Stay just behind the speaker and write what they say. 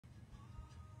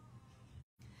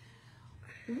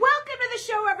Welcome to the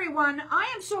show, everyone. I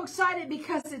am so excited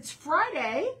because it's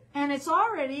Friday and it's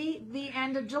already the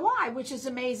end of July, which is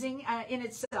amazing in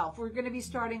itself. We're going to be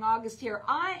starting August here.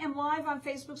 I am live on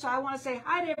Facebook, so I want to say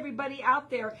hi to everybody out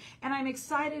there. And I'm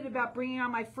excited about bringing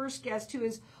on my first guest, who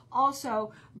is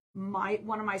also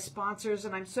one of my sponsors.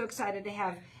 And I'm so excited to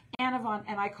have Anna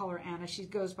and I call her Anna. She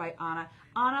goes by Anna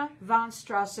von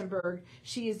Straussenberg.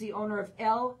 She is the owner of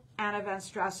Anna von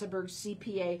Straussenberg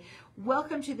CPA.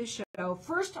 Welcome to the show.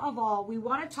 First of all, we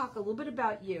want to talk a little bit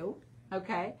about you,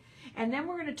 okay? And then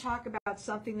we're going to talk about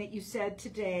something that you said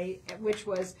today, which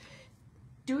was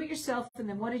do it yourself, and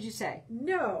then what did you say?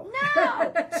 No.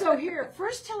 So here,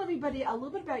 first tell everybody a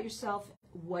little bit about yourself,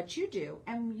 what you do,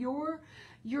 and you're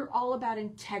all about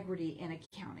integrity in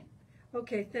accounting.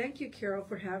 Okay, thank you, Carol,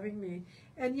 for having me.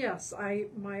 And yes,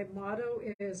 my motto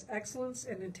is excellence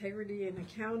and integrity in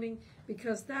accounting,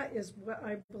 because that is what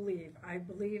I believe. I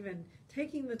believe in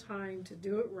taking the time to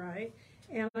do it right,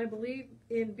 and I believe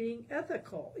in being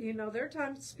ethical. You know, there are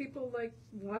times people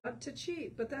want to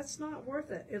cheat, but that's not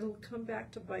worth it. It'll come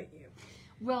back to bite you.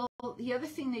 Well, the other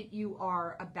thing that you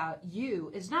are about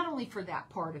you is not only for that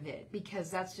part of it,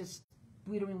 because that's just,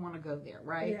 we don't even want to go there,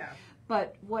 right? Yeah.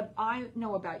 But what I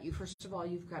know about you, first of all,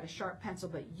 you've got a sharp pencil,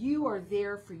 but you are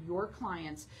there for your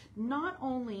clients, not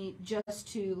only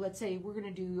just to, let's say, we're going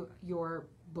to do your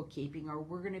bookkeeping or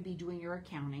we're going to be doing your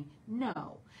accounting.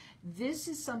 No, this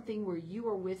is something where you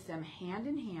are with them hand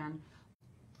in hand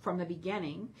from the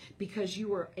beginning, because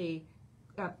you are a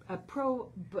pro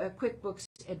QuickBooks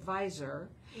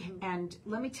advisor. Mm-hmm. And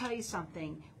let me tell you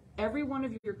something. Every one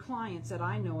of your clients that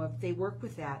I know of, they work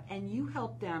with that, and you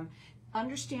help them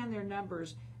understand their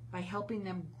numbers by helping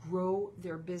them grow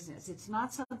their business. It's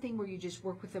not something where you just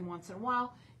work with them once in a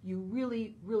while. You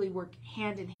really, really work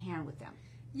hand in hand with them.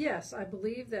 Yes, I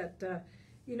believe that,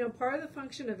 part of the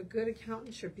function of a good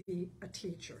accountant should be a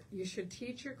teacher. You should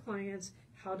teach your clients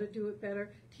how to do it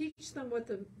better. Teach them what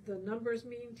the numbers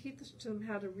mean. Teach them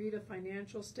how to read a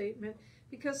financial statement,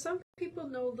 because some people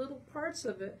know little parts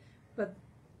of it, but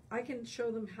I can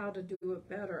show them how to do it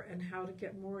better and how to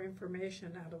get more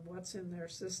information out of what's in their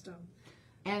system.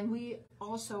 And we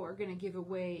also are going to give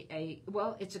away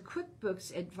it's a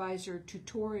QuickBooks Advisor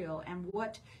tutorial, and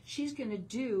what she's going to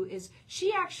do is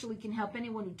she actually can help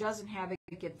anyone who doesn't have it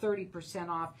get 30%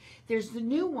 off. There's the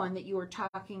new one that you were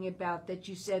talking about that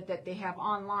you said that they have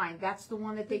online. That's the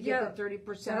one that they get the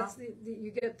 30% off?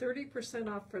 You get 30%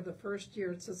 off for the first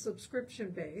year. It's a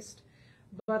subscription-based.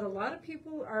 But a lot of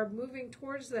people are moving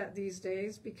towards that these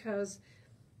days because,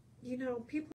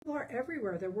 people are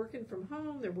everywhere. They're working from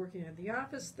home, they're working at the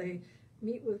office, they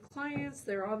meet with clients,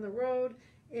 they're on the road.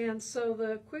 And so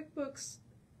the QuickBooks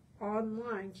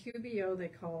Online, QBO they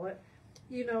call it,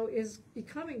 is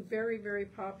becoming very, very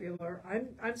popular.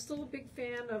 I'm still a big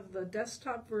fan of the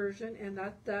desktop version, and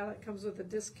that comes with a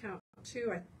discount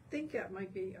too. I think it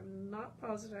might be, I'm not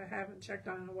positive, I haven't checked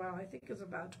on it in a while. I think it's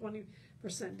about 20%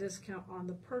 discount on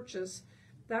the purchase.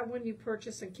 That one you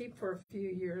purchase and keep for a few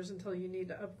years until you need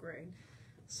to upgrade.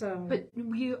 So, but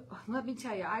let me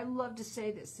tell you, I love to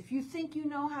say this. If you think you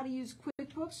know how to use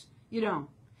QuickBooks, you don't.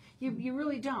 You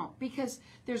really don't, because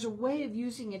there's a way of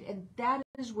using it, and that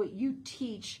is what you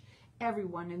teach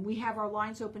everyone. And we have our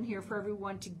lines open here for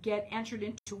everyone to get entered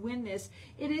in to win this.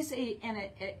 It is a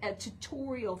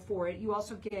tutorial for it. You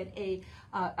also get a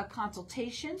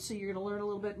consultation, so you're going to learn a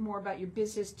little bit more about your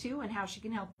business too and how she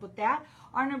can help with that.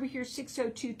 Our number here is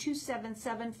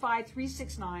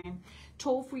 602-277-5369.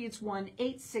 Toll free, it's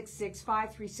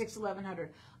 1-866-536-1100.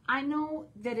 I know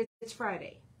that it's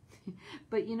Friday,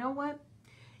 but you know what?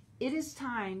 It is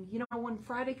time. When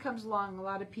Friday comes along, a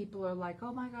lot of people are like,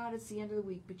 oh my God, it's the end of the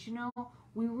week. But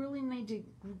we really need to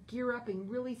gear up and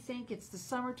really think. It's the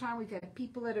summertime. We've had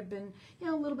people that have been,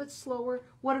 a little bit slower.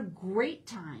 What a great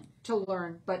time to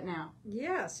learn, but now.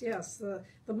 Yes. The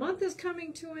month is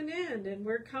coming to an end, and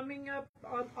we're coming up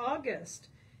on August.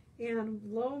 And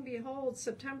lo and behold,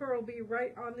 September will be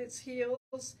right on its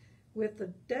heels with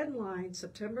the deadline,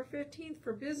 September 15th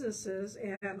for businesses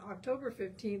and October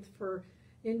 15th for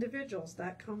individuals.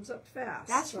 That comes up fast.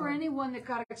 That's for anyone that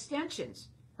got extensions,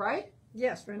 right?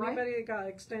 Yes, for anybody that got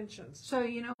extensions. So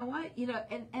you know what?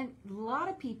 And a lot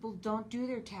of people don't do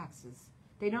their taxes.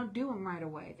 They don't do them right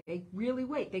away. They really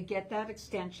wait. They get that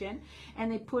extension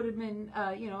and they put them in,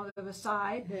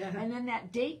 aside. Yeah. And then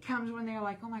that date comes when they're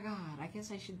like, oh my God, I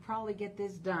guess I should probably get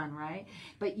this done, right?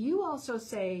 But you also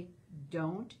say,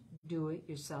 don't do it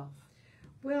yourself.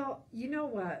 Well, you know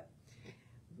what?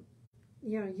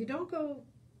 You don't go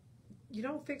you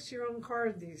don't fix your own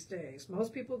car these days.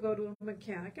 Most people go to a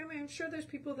mechanic. I mean, I'm sure there's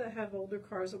people that have older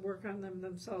cars that work on them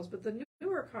themselves, but the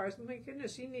newer cars, my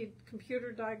goodness, you need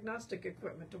computer diagnostic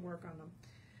equipment to work on them.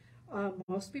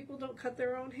 Most people don't cut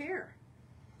their own hair,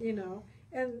 you know,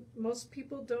 and most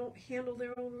people don't handle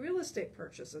their own real estate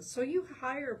purchases. So you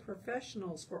hire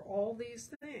professionals for all these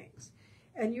things,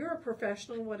 and you're a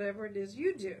professional in whatever it is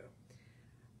you do.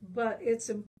 But it's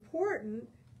important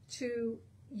to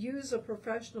use a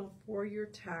professional for your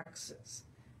taxes.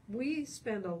 We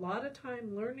spend a lot of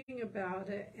time learning about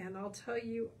it, and I'll tell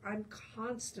you, I'm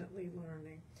constantly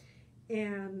learning.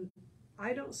 And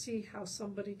I don't see how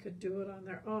somebody could do it on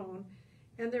their own.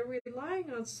 And they're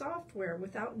relying on software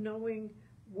without knowing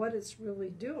what it's really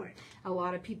doing. A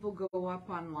lot of people go up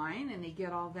online and they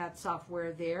get all that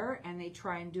software there and they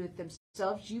try and do it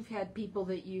themselves. You've had people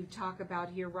that you talk about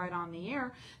here right on the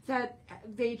air that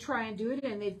they try and do it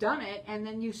and they've done it, and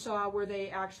then you saw where they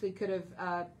actually could have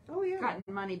gotten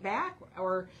money back,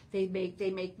 or they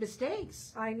make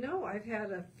mistakes. I know. I've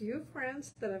had a few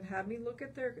friends that have had me look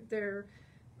at their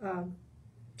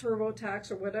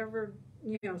TurboTax or whatever,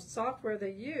 you know, software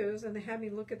they use, and they had me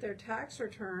look at their tax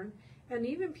return. And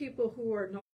even people who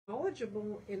are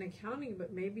knowledgeable in accounting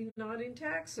but maybe not in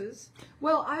taxes.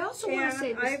 Well, I also want to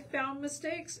say this. I've found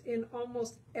mistakes in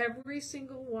almost every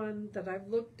single one that I've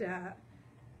looked at.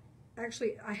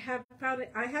 Actually, I have found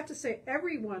it. I have to say,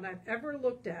 everyone I've ever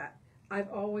looked at, I've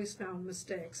always found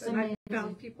mistakes. And I've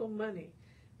found people money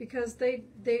because they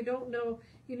don't know,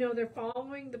 you know, they're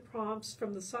following the prompts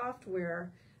from the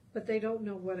software, but they don't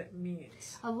know what it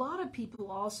means. A lot of people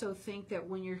also think that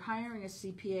when you're hiring a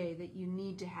CPA that you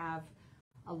need to have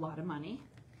a lot of money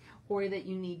or that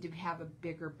you need to have a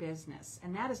bigger business,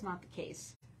 and that is not the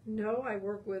case. No, I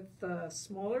work with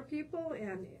smaller people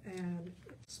and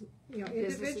you know,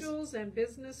 individuals and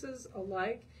businesses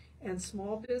alike, and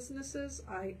small businesses.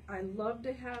 I love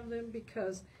to have them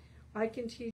because I can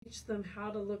teach them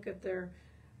how to look at their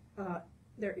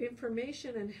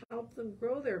information and help them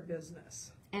grow their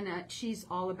business. And she's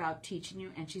all about teaching you,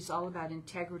 and she's all about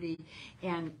integrity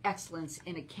and excellence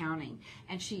in accounting.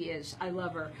 And she is. I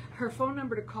love her. Her phone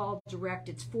number to call direct,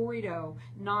 it's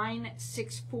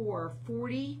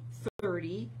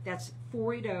 480-964-4030. That's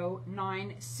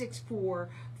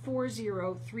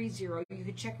 480-964-4030. You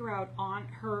can check her out on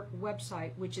her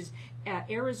website, which is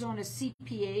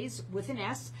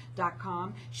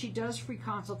ArizonaCPAs.com. She does free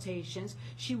consultations.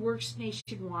 She works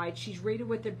nationwide. She's rated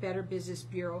with the Better Business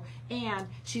Bureau, and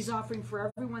she's offering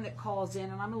for everyone that calls in,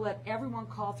 and I'm going to let everyone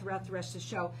call throughout the rest of the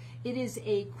show. It is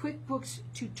a QuickBooks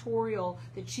tutorial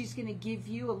that she's going to give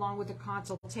you along with a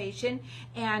consultation,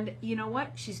 and you know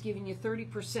what? She's giving you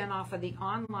 30% off of the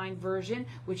online version,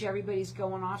 which everybody's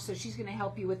going off, so she's going to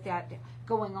help you with that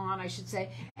going on, I should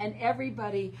say, and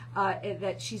everybody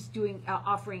that she's doing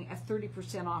offering a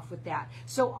 30% off with that.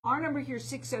 So our number here is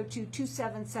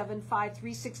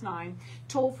 602-277-5369.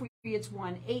 Toll free, it's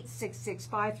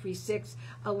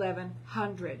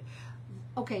 1-866-536-1100.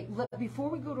 Okay, before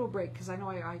we go to a break, because I know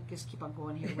I just keep on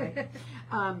going here, right?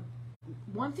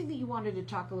 One thing that you wanted to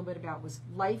talk a little bit about was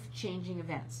life-changing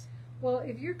events. Well,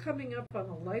 if you're coming up on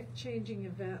a life-changing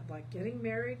event like getting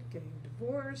married, getting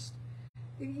divorced,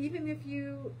 even if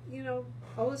you know,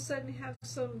 all of a sudden have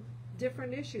some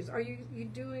different issues. Are you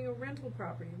doing a rental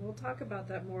property? We'll talk about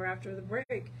that more after the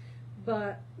break.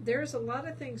 But there's a lot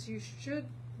of things you should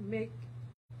make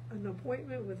an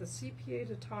appointment with a CPA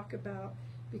to talk about,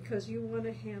 because you want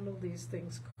to handle these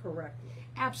things correctly.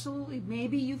 Absolutely.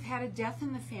 Maybe you've had a death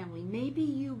in the family. Maybe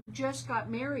you just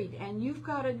got married and you've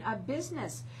got a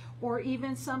business, or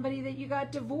even somebody that you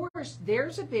got divorced.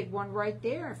 There's a big one right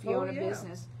there if you own a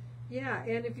business. Yeah,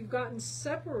 and if you've gotten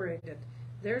separated,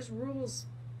 there's rules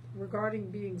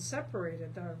regarding being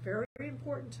separated that are very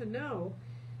important to know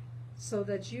so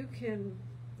that you can,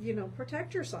 you know,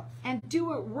 protect yourself. And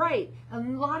do it right. A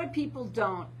lot of people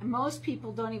don't. Most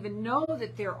people don't even know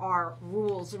that there are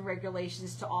rules and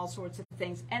regulations to all sorts of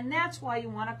things. And that's why you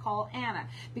want to call Anna.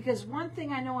 Because one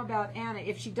thing I know about Anna,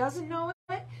 if she doesn't know it,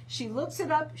 she looks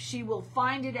it up, she will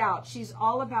find it out. She's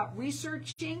all about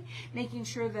researching, making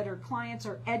sure that her clients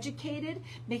are educated,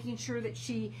 making sure that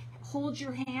she holds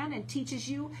your hand and teaches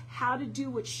you how to do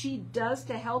what she does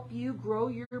to help you grow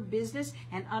your business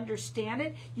and understand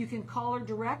it. You can call her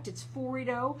direct. It's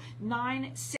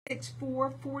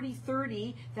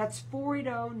 480-964-4030. That's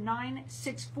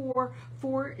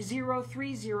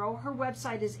 480-964-4030. Her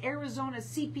website is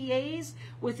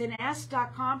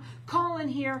ArizonaCPAs.com. Call in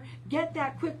here, get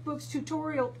that QuickBooks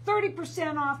tutorial,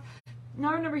 30% off.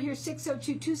 Our number here is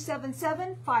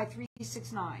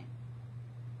 602-277-5369.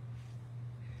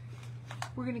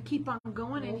 We're going to keep on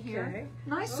going in here. Okay.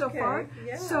 Nice so Okay, far.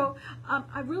 yeah. So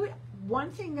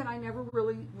one thing that I never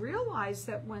really realized,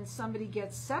 that when somebody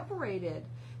gets separated,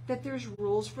 that there's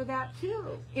rules for that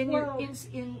too. In Well,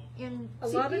 in A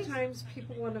lot of CPs? times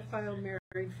people want to file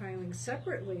married filing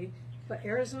separately, but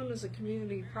Arizona is a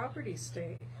community property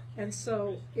state. And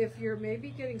so if you're maybe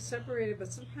getting separated,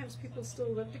 but sometimes people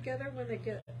still live together when they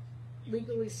get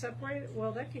legally separated,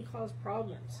 well, that can cause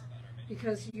problems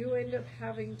because you end up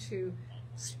having to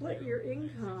split your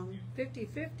income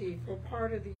 50-50 for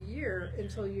part of the year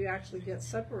until you actually get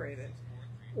separated.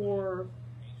 Or,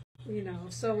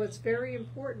 so it's very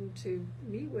important to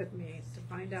meet with me to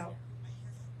find out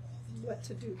what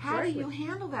to do. How do you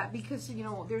handle that? Because,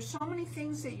 there's so many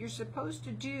things that you're supposed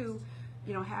to do,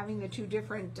 having the two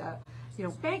different,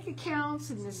 bank accounts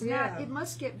and this and that. It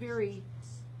must get very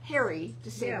hairy,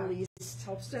 to say the least. It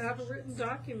helps to have a written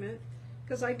document,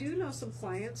 because I do know some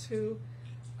clients who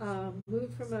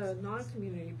moved from a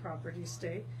non-community property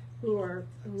state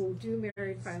who do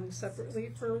married filing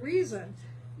separately for a reason.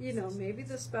 Maybe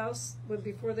the spouse,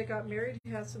 before they got married,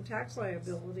 had some tax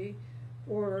liability,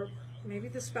 or maybe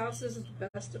the spouse isn't the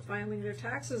best at filing their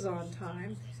taxes on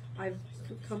time. I've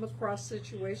come across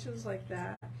situations like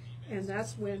that, and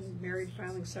that's when married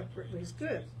filing separately is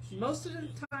good. Most of the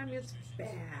time, it's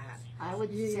bad. I would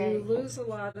say you lose a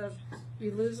lot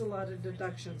of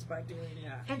deductions by doing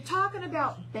that. And talking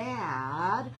about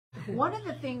bad, one of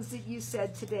the things that you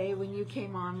said today when you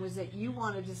came on was that you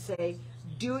wanted to say,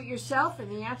 do it yourself,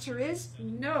 and the answer is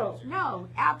no. No,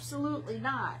 absolutely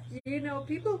not.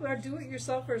 People are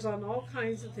do-it-yourselfers on all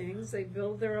kinds of things. They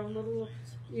build their own little,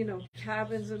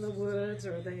 cabins in the woods,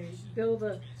 or they build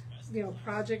a,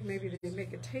 project. Maybe they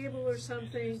make a table or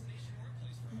something.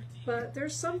 But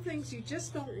there's some things you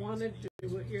just don't want to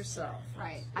do it yourself.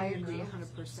 Right, I agree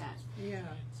 100%.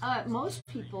 Yeah. Most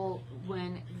people,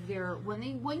 when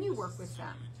you work with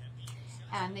them,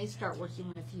 and they start working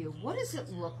with you, what does it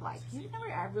look like?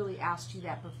 I really asked you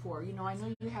that before. I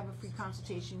know you have a free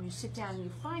consultation. You sit down and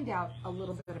you find out a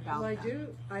little bit about them. I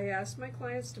do. I ask my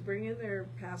clients to bring in their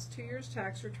past 2 years'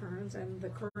 tax returns and the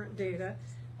current data,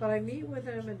 but I meet with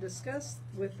them and discuss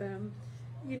with them,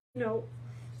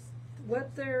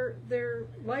 what their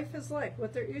life is like,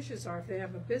 what their issues are. If they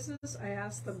have a business, I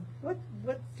ask them, what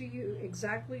do you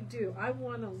exactly do? I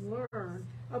want to learn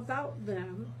about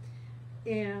them.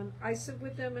 And I sit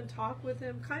with them and talk with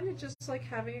them, kind of just like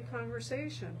having a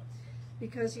conversation.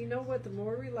 Because you know what, the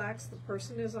more relaxed the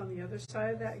person is on the other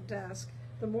side of that desk,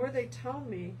 the more they tell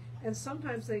me, and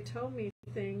sometimes they tell me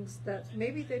things that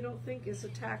maybe they don't think is a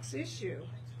tax issue.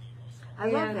 I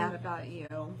love that about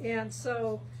you. And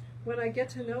so when I get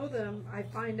to know them, I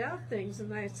find out things,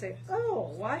 and I say,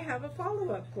 oh, well, I have a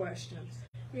follow-up question.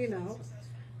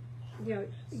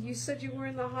 You said you were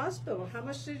in the hospital. How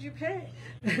much did you pay?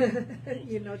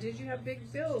 Did you have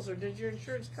big bills, or did your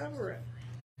insurance cover it?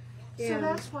 So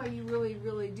that's why you really,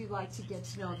 really do like to get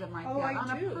to know them like that on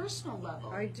a personal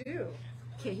level. I do.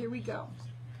 Okay, here we go.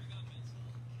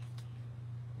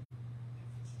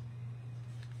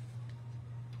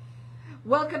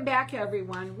 Welcome back,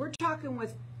 everyone. We're talking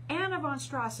with Anna von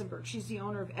Straussenberg. She's the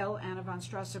owner of L. Anna von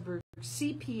Straussenberg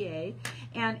CPA,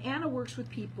 and Anna works with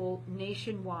people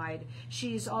nationwide.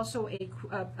 She's also a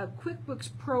QuickBooks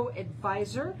Pro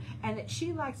advisor, and that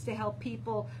she likes to help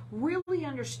people really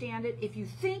understand it. If you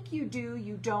think you do,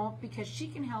 you don't, because she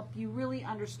can help you really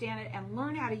understand it and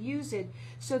learn how to use it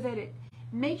so that it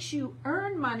makes you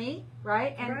earn money,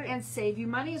 right? And save you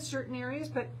money in certain areas,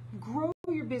 but grow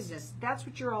your business. That's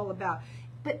what you're all about.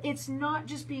 But it's not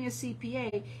just being a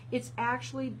CPA, it's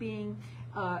actually being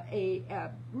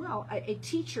a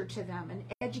teacher to them, an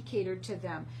educator to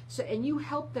them. So, and you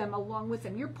help them along with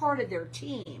them. You're part of their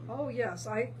team. Oh yes,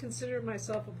 I consider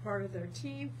myself a part of their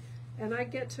team, and I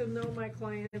get to know my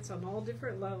clients on all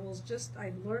different levels.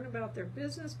 I learn about their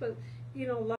business, but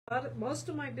most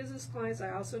of my business clients,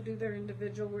 I also do their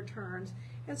individual returns,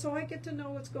 and so I get to know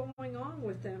what's going on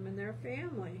with them and their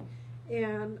family.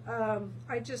 And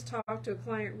I just talked to a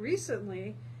client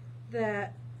recently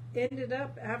that ended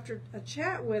up, after a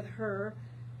chat with her,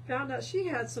 found out she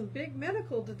had some big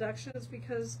medical deductions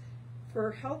because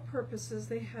for health purposes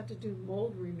they had to do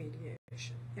mold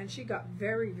remediation, and she got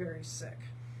very, very sick.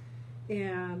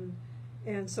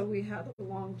 And so we had a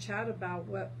long chat about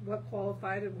what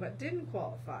qualified and what didn't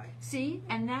qualify. See,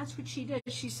 and that's what she did.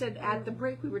 She said at the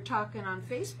break, we were talking on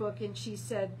Facebook, and she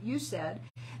said, you said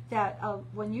that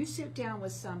when you sit down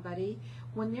with somebody,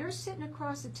 when they're sitting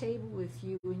across the table with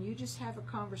you and you just have a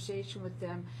conversation with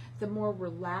them, the more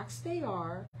relaxed they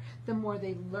are, the more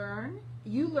they learn,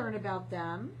 you learn about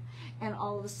them, and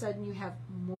all of a sudden you have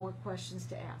more questions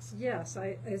to ask. Yes,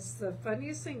 it's the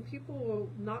funniest thing. People will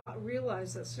not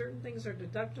realize that certain things are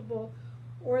deductible,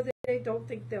 or they don't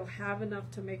think they'll have enough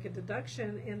to make a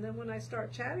deduction. And then when I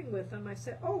start chatting with them, I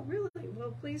say, oh, really?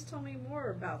 Well, please tell me more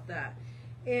about that.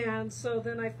 And so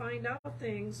then I find out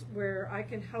things where I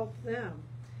can help them.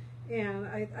 And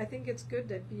I think it's good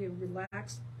to be a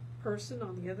relaxed person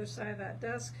on the other side of that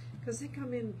desk, because they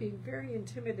come in being very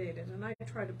intimidated, and I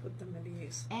try to put them at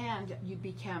ease. And you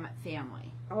become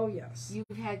family. Oh, yes.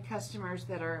 You've had customers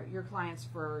that are your clients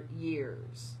for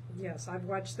years. Yes, I've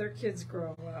watched their kids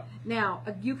grow up. Now,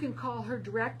 you can call her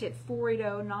direct at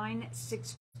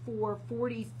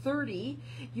 480-964-4030.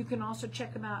 You can also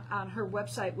check them out on her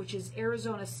website, which is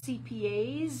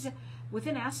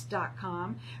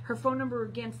ArizonaCPAs.com. Her phone number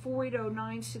again,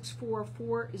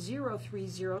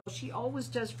 480-964-4030. She always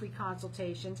does free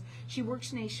consultations. She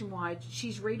works nationwide.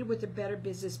 She's rated with the Better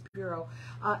Business Bureau.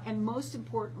 And most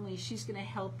importantly, she's going to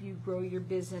help you grow your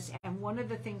business. And one of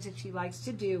the things that she likes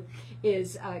to do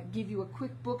is give you a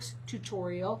QuickBooks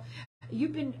tutorial.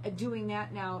 You've been doing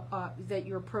that now that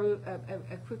you're a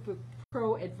QuickBooks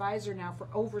Pro advisor now for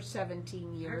over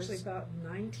 17 years. Actually, about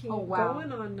 19. Oh, wow.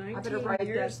 Going on 19 I better write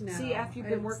years that. now. See, after you've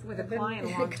been working with a client a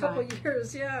long time. A couple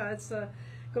years, yeah. It's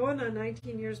going on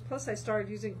 19 years. Plus, I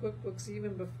started using QuickBooks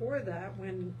even before that,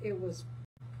 when it was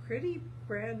pretty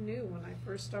brand new when I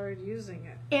first started using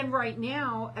it. And right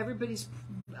now,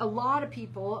 a lot of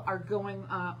people are going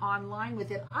online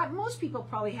with it. Most people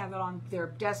probably have it on their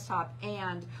desktop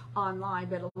and online,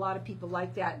 but a lot of people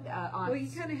like that on. Well,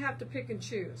 you kind of have to pick and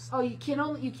choose. Oh, you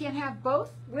can't have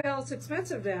both? Well, it's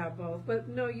expensive to have both, but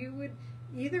no, you would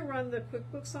either run the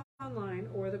QuickBooks Online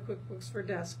or the QuickBooks for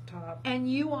desktop.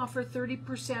 And you offer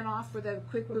 30% off for the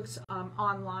QuickBooks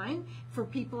Online for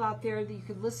people out there that you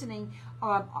could listening,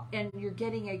 and you're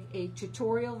getting a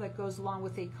tutorial that goes along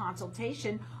with a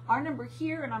consultation. Our number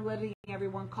here, and I'm letting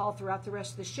everyone call throughout the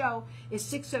rest of the show, is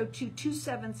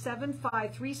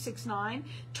 602-277-5369.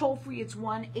 Toll free, it's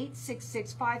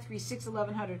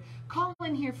 1-866-536-1100. Call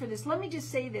in here for this. Let me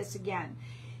just say this again.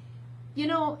 You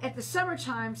know, at the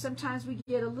summertime, sometimes we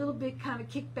get a little bit kind of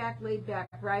kick back, laid back,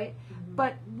 right? Mm-hmm.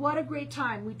 But what a great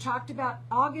time. We talked about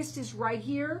August is right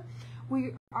here.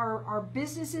 Our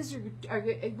businesses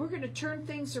we're going to turn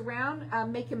things around,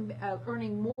 make them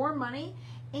earning more money.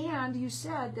 And you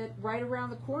said that right around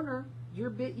the corner,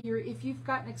 if you've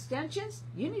gotten extensions,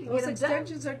 you need to get them done. Those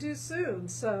extensions are due soon,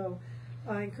 so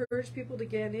I encourage people to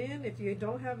get in. If you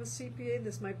don't have a CPA,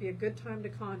 this might be a good time to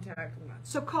contact one.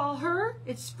 So call her.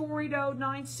 It's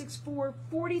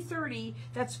 480-964-4030.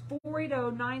 That's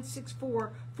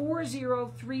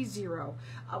 480-964-4030.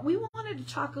 We wanted to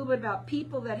talk a little bit about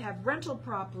people that have rental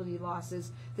property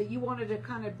losses, that you wanted to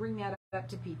kind of bring that up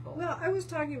to people. Well, I was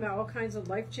talking about all kinds of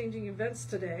life-changing events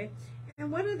today,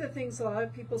 and one of the things a lot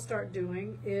of people start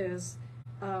doing is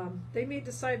they may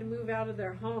decide to move out of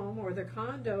their home or their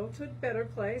condo to a better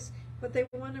place, but they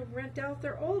want to rent out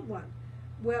their old one.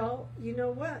 Well, you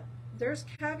know what? There's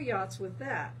caveats with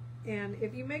that. And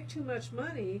if you make too much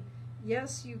money,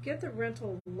 yes, you get the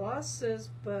rental losses,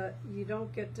 but you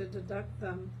don't get to deduct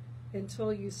them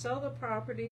until you sell the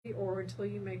property or until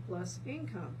you make less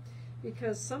income.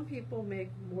 Because some people make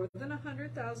more than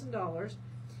 $100,000,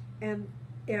 and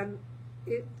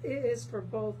it is for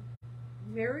both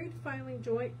married filing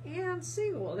joint and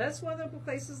single. That's one of the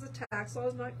places the tax law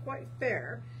is not quite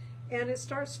fair, and it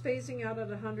starts phasing out at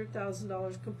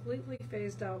 $100,000, completely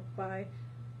phased out by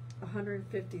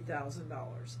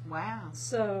 $150,000. Wow.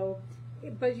 So,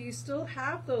 but you still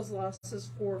have those losses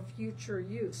for future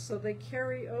use, so they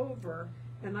carry over.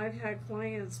 And I've had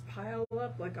clients pile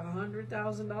up like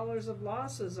 $100,000 of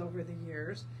losses over the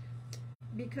years,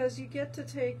 because you get to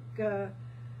take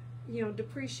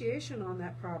depreciation on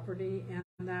that property, and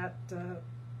that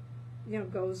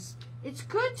goes. It's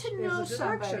good to know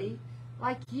somebody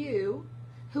like you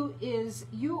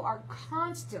you are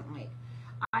constantly,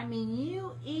 I mean,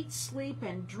 you eat, sleep,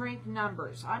 and drink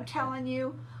numbers. I'm telling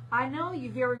you, I know you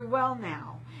very well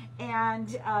now, and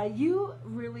you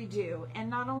really do. And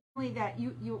not only that,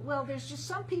 well, there's just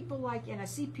some people, like, and a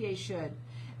CPA should,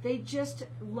 they just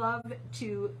love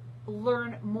to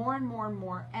learn more and more and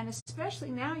more, and especially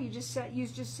now, you just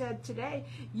said today,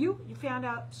 you found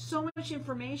out so much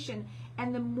information,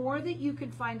 and the more that you can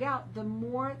find out, the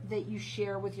more that you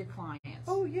share with your clients.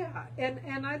 Oh yeah,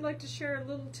 and I'd like to share a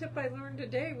little tip I learned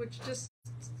today, which just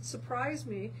surprised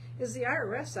me is the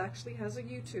IRS actually has a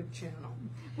YouTube channel.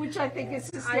 Which I think is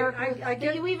hysterical. I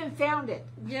get, you even found it.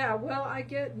 Yeah, well, I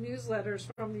get newsletters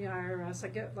from the IRS. I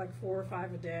get like 4 or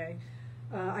 5 a day.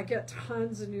 I get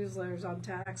tons of newsletters on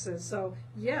taxes. So,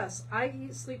 yes, I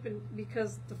eat, sleep,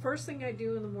 because the first thing I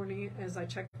do in the morning is I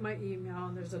check my email,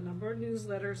 and there's a number of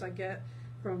newsletters I get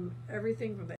from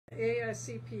everything from the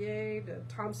AICPA to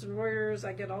Thomson Reuters.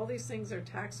 I get all these things, their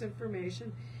tax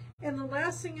information. And the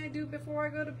last thing I do before I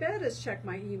go to bed is check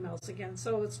my emails again.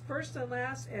 So it's first and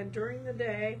last and during the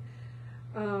day.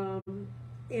 And,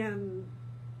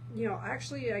 you know,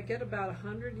 actually I get about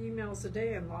 100 emails a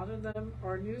day, and a lot of them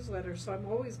are newsletters. So I'm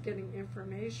always getting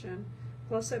information.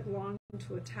 Plus I belong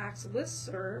to a tax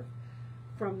listserv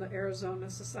from the Arizona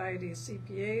Society of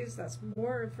CPAs. That's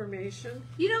more information.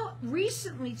 You know,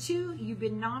 recently, too, you've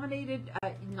been nominated,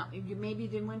 you maybe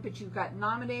didn't win, but you got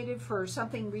nominated for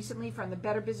something recently from the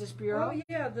Better Business Bureau. Oh,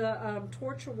 yeah, the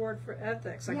Torch Award for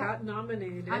Ethics. I got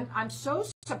nominated. I'm so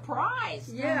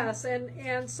surprised. Yes,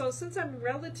 and so since I'm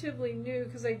relatively new,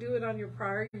 because I do it on your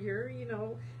prior year, you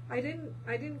know, I didn't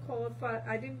qualify.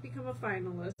 I didn't become a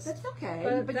finalist. That's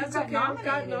okay. But that's okay. I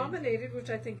got nominated, which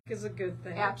I think is a good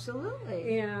thing.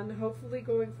 Absolutely. And hopefully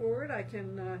going forward, I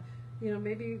can, you know,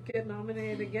 maybe get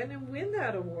nominated again and win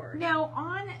that award. Now,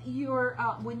 on your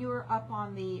when you were up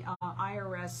on the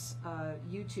IRS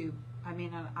YouTube, I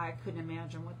mean, I couldn't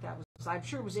imagine what that was. I'm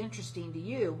sure it was interesting to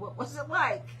you. What was it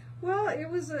like? Well, it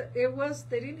was,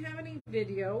 they didn't have any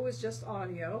video, it was just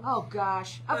audio. Oh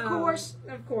gosh, of course.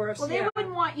 Of course, well, they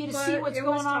wouldn't want you to see what's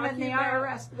going on in the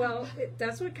IRS. Well,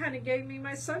 that's what kind of gave me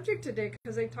my subject today,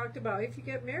 because they talked about if you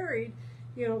get married,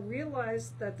 you know,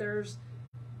 realize that there's,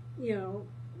 you know,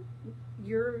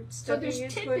 you're stepping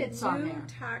into a new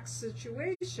tax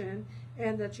situation,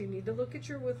 and that you need to look at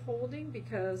your withholding,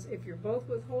 because if you're both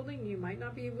withholding, you might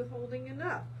not be withholding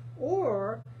enough,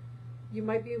 or you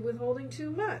might be withholding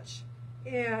too much.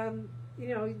 And, you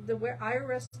know, the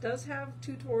IRS does have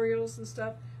tutorials and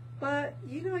stuff, but,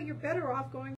 you know, you're better off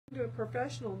going to a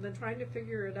professional than trying to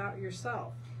figure it out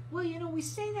yourself. Well, you know, we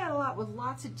say that a lot with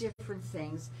lots of different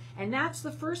things, and that's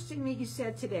the first thing that you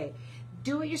said today.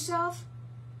 Do it yourself?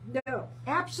 No.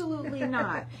 Absolutely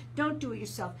not. Don't do it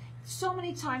yourself. So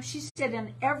many times she said,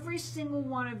 in every single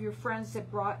one of your friends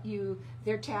that brought you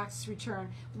their tax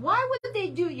return, why would they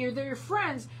do it? They're your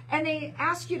friends, and they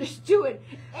ask you to do it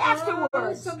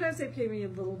afterwards. Sometimes they pay me a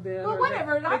little bit. Well,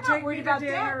 whatever. I'm not worried about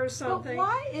that. Or something. But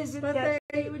why is it that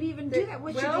they would even do that?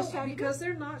 Well, because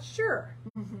they're not sure.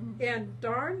 And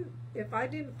darn, if I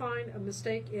didn't find a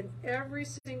mistake in every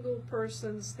single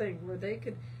person's thing where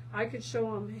I could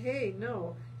show them, hey,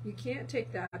 no, you can't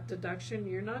take that deduction.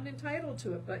 You're not entitled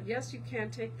to it. But yes, you can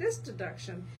take this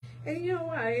deduction. And you know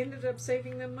what? I ended up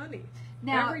saving them money.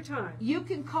 Now, every time. You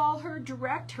can call her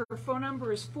direct. Her phone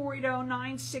number is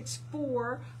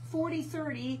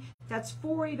 480-964-4030. That's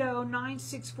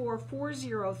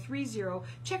 480-964-4030.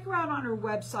 Check her out on her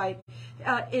website.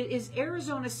 It is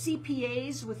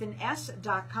ArizonaCPAs with an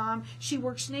S.com. She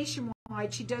works nationwide.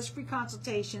 She does free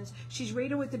consultations. She's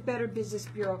rated with the Better Business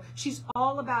Bureau. She's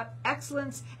all about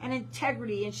excellence and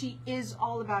integrity, and she is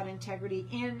all about integrity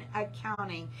in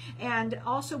accounting. And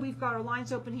also, we've got our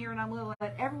lines open here, and I'm going to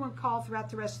let everyone call throughout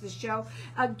the rest of the show.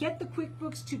 Get the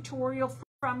QuickBooks tutorial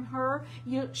from her.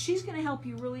 She's going to help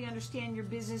you really understand your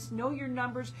business, know your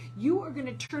numbers. You are going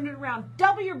to turn it around,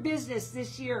 double your business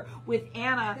this year with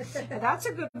Anna. That's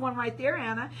a good one right there,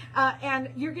 Anna. And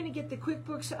you're going to get the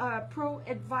QuickBooks Pro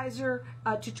Advisor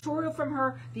tutorial from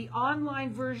her, the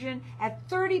online version, at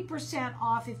 30%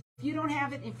 off. If you don't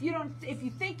have it, if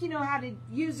you think you know how to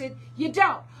use it, you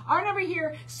don't. Our number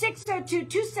here,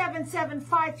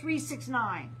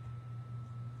 602-277-5369.